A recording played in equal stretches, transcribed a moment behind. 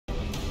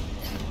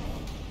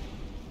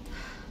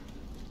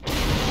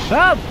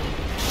Oh!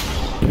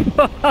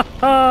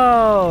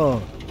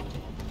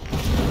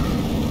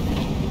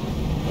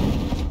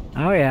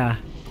 Oh yeah.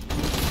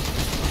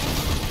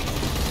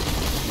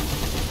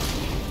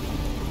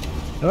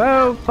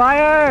 Whoa!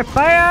 Fire!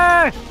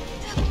 Fire!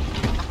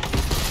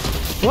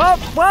 Whoop!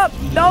 Whoop!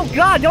 No,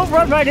 God! Don't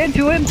run right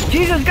into him!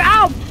 Jesus!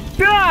 Ow!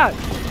 God!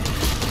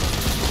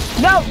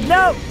 No!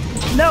 No!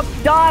 No!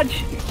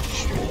 Dodge!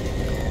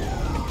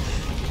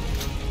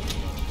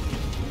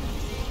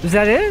 Is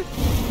that it?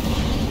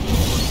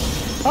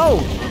 Oh!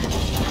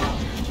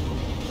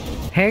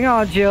 Hang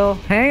on, Jill.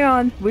 Hang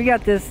on. We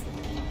got this.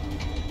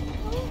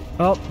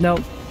 Oh, no.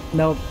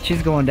 No,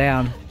 she's going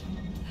down.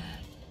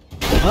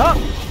 Oh!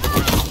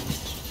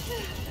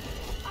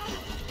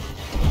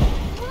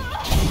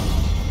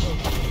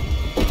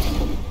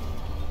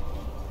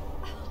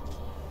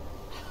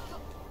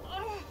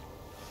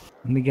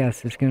 Let me guess,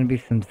 there's gonna be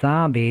some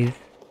zombies.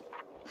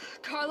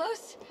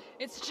 Carlos,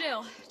 it's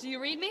Jill. Do you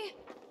read me?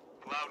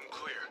 Loud and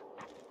clear.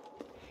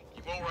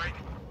 You alright?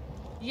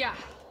 Yeah.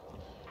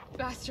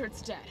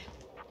 Bastard's dead.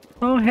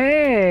 Oh,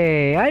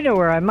 hey! I know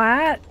where I'm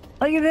at!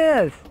 Look at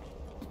this!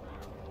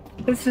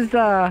 This is,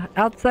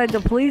 outside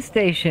the police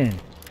station.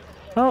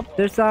 Oh,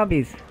 there's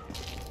zombies.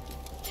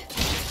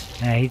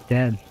 Yeah, he's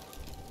dead.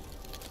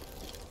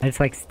 I just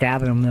like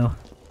stabbing him, though.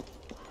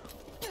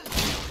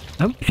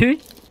 Oh,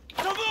 shit!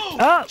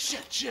 Oh!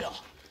 Shit, Jill.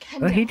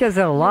 Well, he does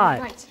that a lot.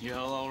 Right. Yeah,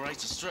 all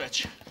right's a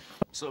stretch.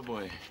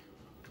 Subway.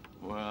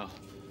 Well,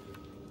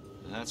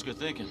 that's good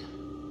thinking.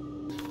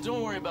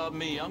 Don't worry about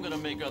me. I'm gonna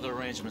make other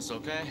arrangements,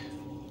 okay?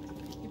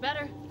 You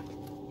better.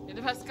 You're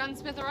the best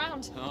gunsmith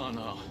around. Oh,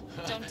 no.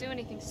 Don't do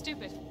anything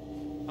stupid.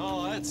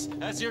 Oh,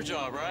 that's your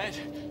job, right?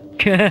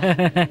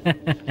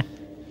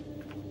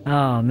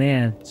 Oh,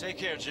 man. Take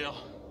care, Jill.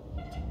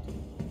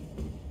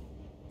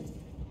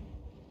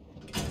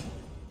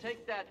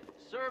 Take that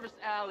service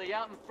alley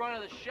out in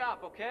front of the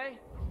shop, okay?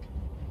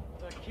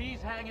 The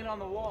key's hanging on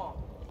the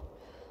wall.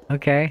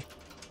 Okay.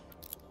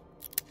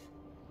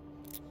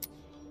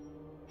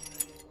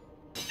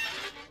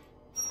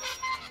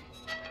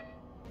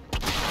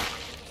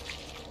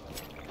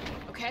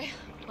 Okay,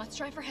 let's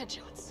try for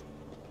headshots.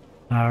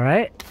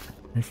 Alright.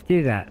 Let's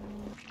do that.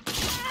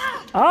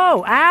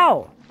 Oh,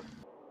 ow!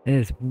 It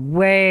is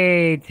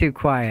way too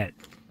quiet.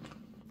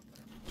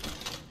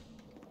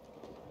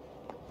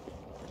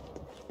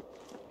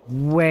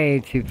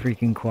 Way too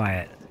freaking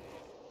quiet.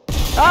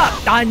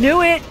 Ah! I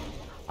knew it!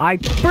 I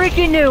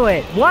freaking knew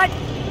it! What?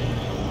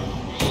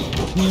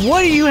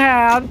 What do you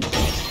have?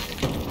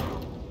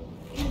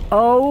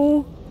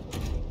 Oh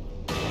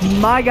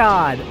my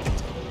God.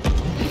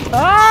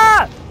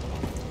 Ah!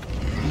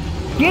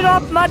 Get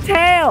off my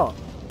tail!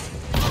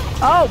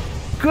 Oh,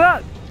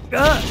 good.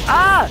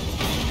 Ah!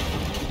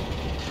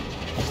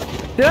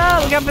 Ah,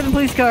 look out for the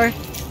police car.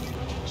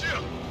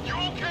 Jill, you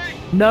okay?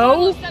 No.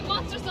 Carlos, that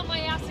monster's on my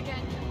ass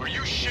again. Are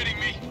you shitting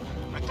me?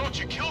 I thought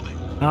you killed it.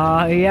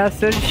 Yeah,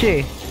 so did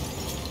she.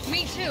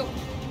 Me too.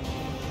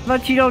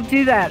 But you don't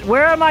do that.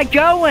 Where am I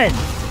going?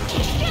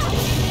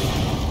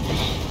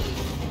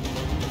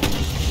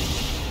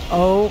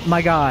 Oh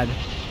my God.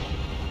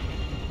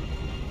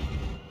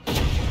 I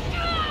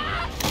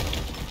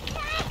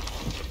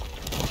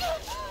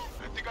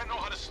think I know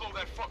how to slow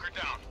that fucker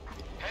down.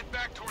 Head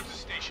back towards the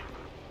station.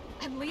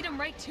 And lead him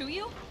right to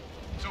you?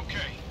 It's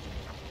okay.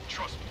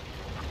 Trust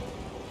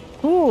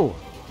me. Ooh.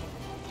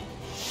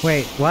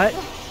 Wait, what?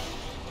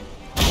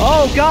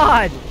 Oh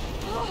God!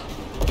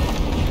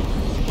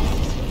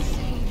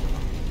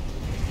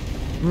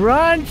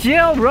 Run,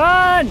 Jill,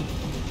 run!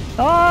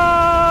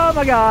 Oh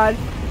my God.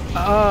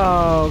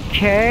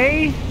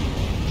 Okay.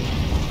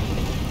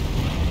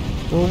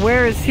 Well,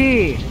 where is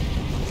he?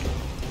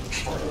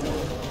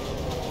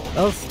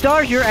 Oh,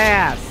 start your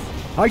ass.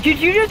 Oh, did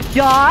you just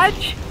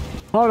dodge?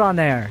 Hold on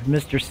there,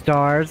 Mr.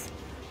 Stars.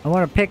 I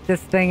want to pick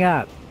this thing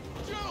up.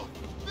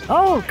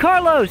 Oh,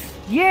 Carlos!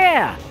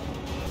 Yeah!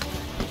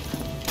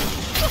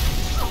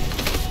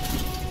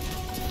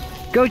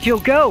 Go, Jill,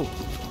 go!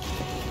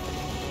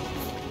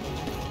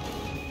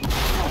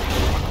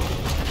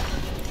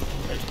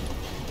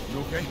 You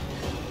okay?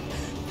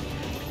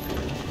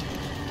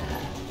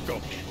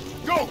 Go.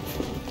 Go!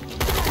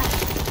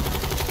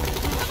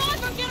 Come on,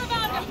 forget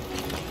about him!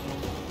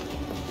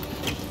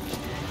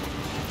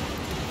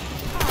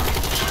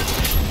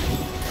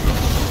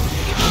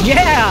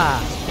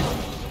 Yeah!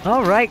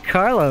 Alright,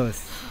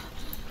 Carlos.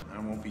 I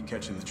won't be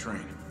catching the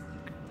train.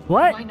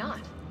 What? Why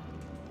not?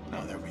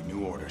 No, there'll be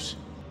new orders.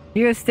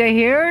 You gonna stay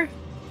here?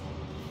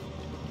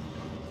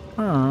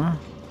 Huh.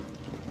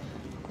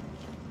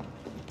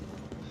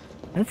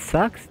 That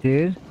sucks,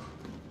 dude.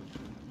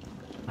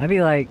 I'd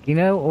be like, you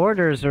know,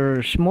 orders or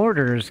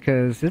schmorders,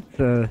 cause it's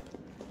a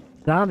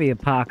zombie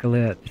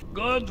apocalypse.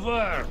 Good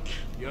work.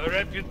 Your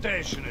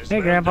reputation is Hey,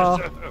 well Grandpa.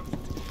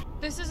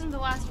 deserved. This isn't the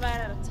last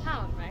ride out of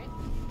town, right?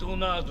 Do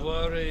not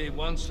worry.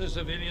 Once the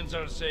civilians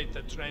are safe,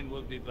 the train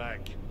will be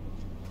back.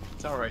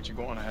 It's alright, you're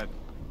going ahead.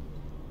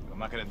 I'm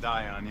not gonna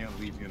die on you,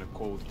 leave you in a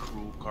cold,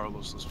 cruel,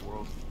 Carlosless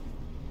world.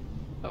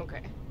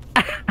 Okay.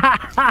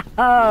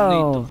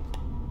 Oh!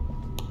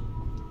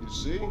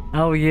 See?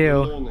 Oh, you.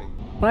 You're learning.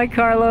 Bye,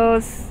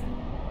 Carlos.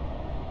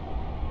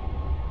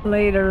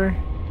 Later.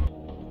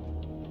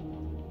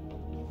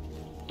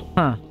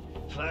 Huh.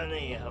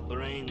 Funny how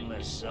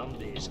brainless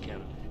zombies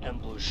can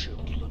ambush a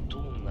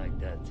platoon like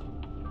that.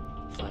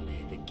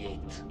 Funny the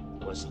gate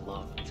was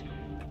locked.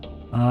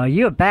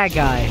 You a bad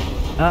guy.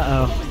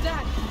 Uh-oh. What was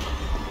that?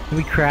 Did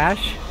we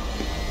crash?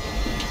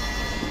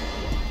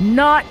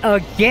 Not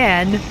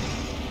again!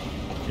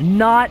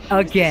 Not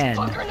again.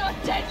 Fucker not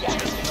dead yet.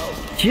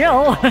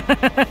 Jill?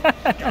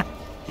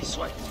 This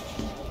way.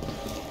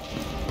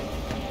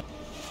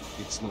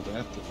 It's not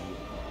after you.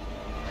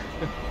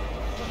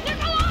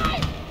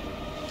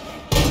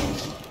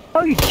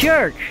 Oh, you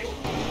jerk!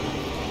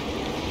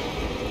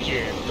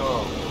 Get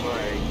off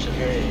my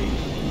train.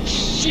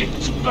 Shit,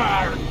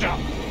 Sparta!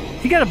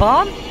 You got a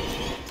bomb?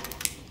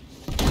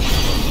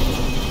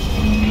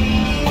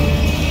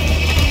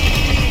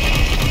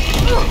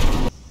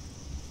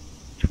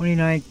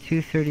 (29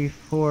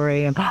 2:34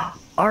 a.m.)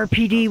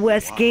 RPD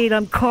Westgate.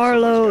 I'm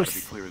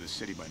Carlos. Clear of the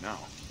city by now.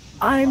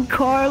 I'm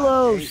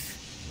Carlos.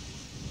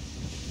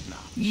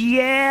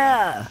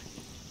 Yeah. Hell,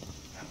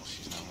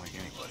 she's not like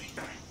anybody.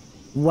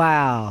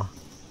 Wow.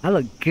 I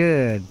look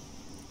good.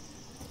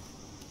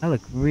 I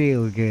look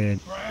real good.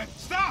 Brad,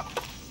 stop!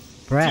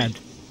 Brad.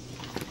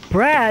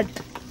 Brad.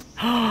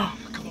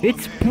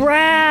 It's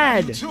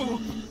Brad.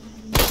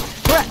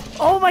 Brad.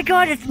 Oh my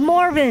God! It's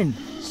Marvin.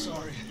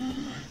 Sorry.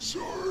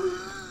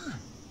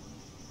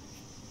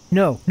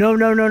 No. No.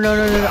 No. No. No.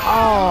 No. No.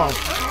 Oh.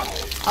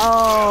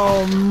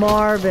 Oh,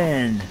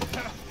 Marvin.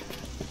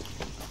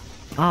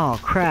 Oh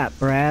crap,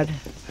 Brad.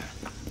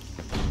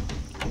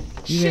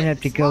 You didn't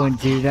have to go and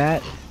do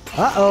that.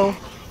 Uh-oh.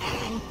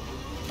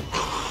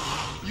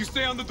 You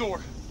stay on the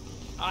door.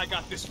 I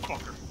got this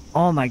fucker.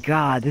 Oh my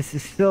God, this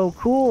is so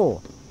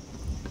cool.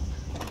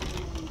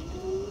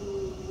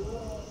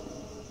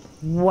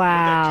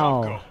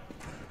 Wow.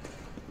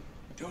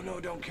 Don't know,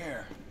 don't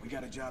care. We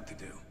got a job to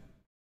do.